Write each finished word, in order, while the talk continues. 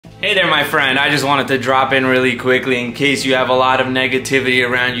Hey there, my friend. I just wanted to drop in really quickly in case you have a lot of negativity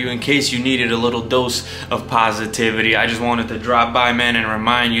around you, in case you needed a little dose of positivity. I just wanted to drop by, man, and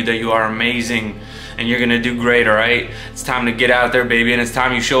remind you that you are amazing and you're gonna do great, all right? It's time to get out there, baby, and it's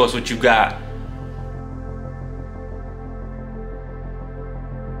time you show us what you got.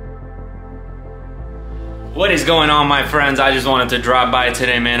 What is going on, my friends? I just wanted to drop by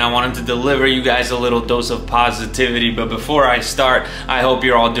today, man. I wanted to deliver you guys a little dose of positivity, but before I start, I hope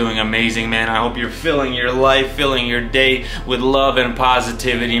you're all doing amazing, man. I hope you're filling your life, filling your day with love and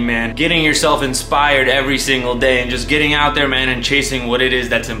positivity, man. Getting yourself inspired every single day and just getting out there, man, and chasing what it is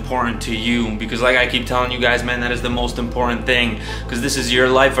that's important to you. Because like I keep telling you guys, man, that is the most important thing. Because this is your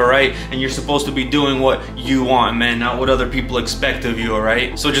life, all right? And you're supposed to be doing what you want, man, not what other people expect of you, all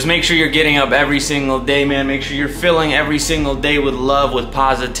right? So just make sure you're getting up every single day, man. Make sure you're filling every single day with love, with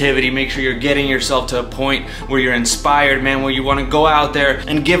positivity. Make sure you're getting yourself to a point where you're inspired, man, where you want to go out there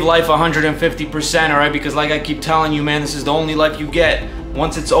and give life 150%, all right? Because like I keep telling you, man, this is the only life you get.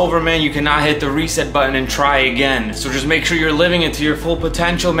 Once it's over, man, you cannot hit the reset button and try again. So just make sure you're living it to your full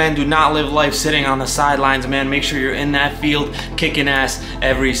potential, man. Do not live life sitting on the sidelines, man. Make sure you're in that field kicking ass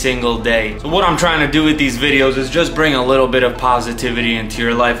every single day. So what I'm trying to do with these videos is just bring a little bit of positivity into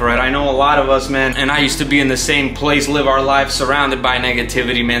your life, all right? I know a lot of us, man, and I used to be in the same place, live our lives surrounded by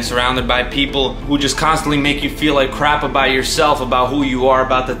negativity, man, surrounded by people who just constantly make you feel like crap about yourself, about who you are,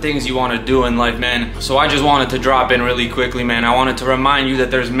 about the things you want to do in life, man. So I just wanted to drop in really quickly, man. I wanted to remind you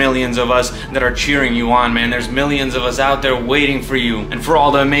that there's millions of us that are cheering you on, man. There's millions of us out there waiting for you and for all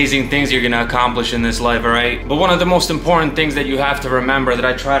the amazing things you're gonna accomplish in this life, all right? But one of the most important things that you have to remember, that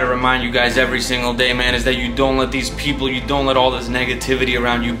I try to remind you guys every single day, man, is that you don't let these people, you don't let all this negativity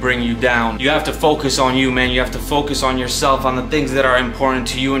around you bring you down. You have to focus on you, man. You have to focus on yourself, on the things that are important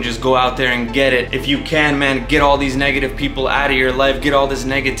to you, and just go out there and get it. If you can, man, get all these negative people out of your life, get all this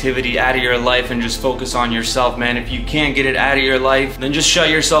negativity out of your life, and just focus on yourself, man. If you can't get it out of your life, then just shut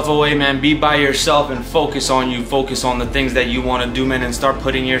yourself away, man. Be by yourself and focus on you. Focus on the things that you want to do, man, and start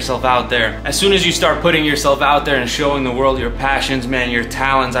putting yourself out there. As soon as you start putting yourself out there and showing the world your passions, man, your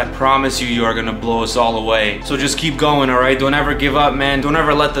talents, I promise you, you are gonna blow us all away. So just keep going, all right? Don't ever give up, man. Don't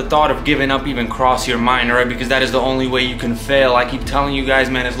ever let the thought of giving up even cross your mind, all right? Because that is the only way you can fail. I keep telling you guys,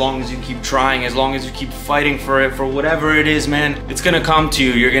 man, as long as you keep trying, as long as you keep fighting for it, for whatever it is, man, it's gonna come to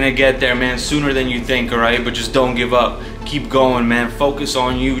you. You're gonna get there, man, sooner than you think, all right? But just don't give up. Keep going, man. Focus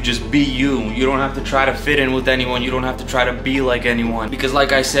on you. Just be you. You don't have to try to fit in with anyone. You don't have to try to be like anyone. Because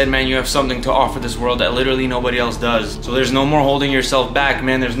like I said, man, you have something to offer this world that literally nobody else does. So there's no more holding yourself back,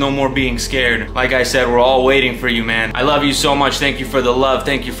 man. There's no more being scared. Like I said, we're all waiting for you, man. I love you so much. Thank you for the love.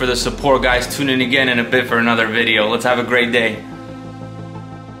 Thank you for the support, guys. Tune in again in a bit for another video. Let's have a great day.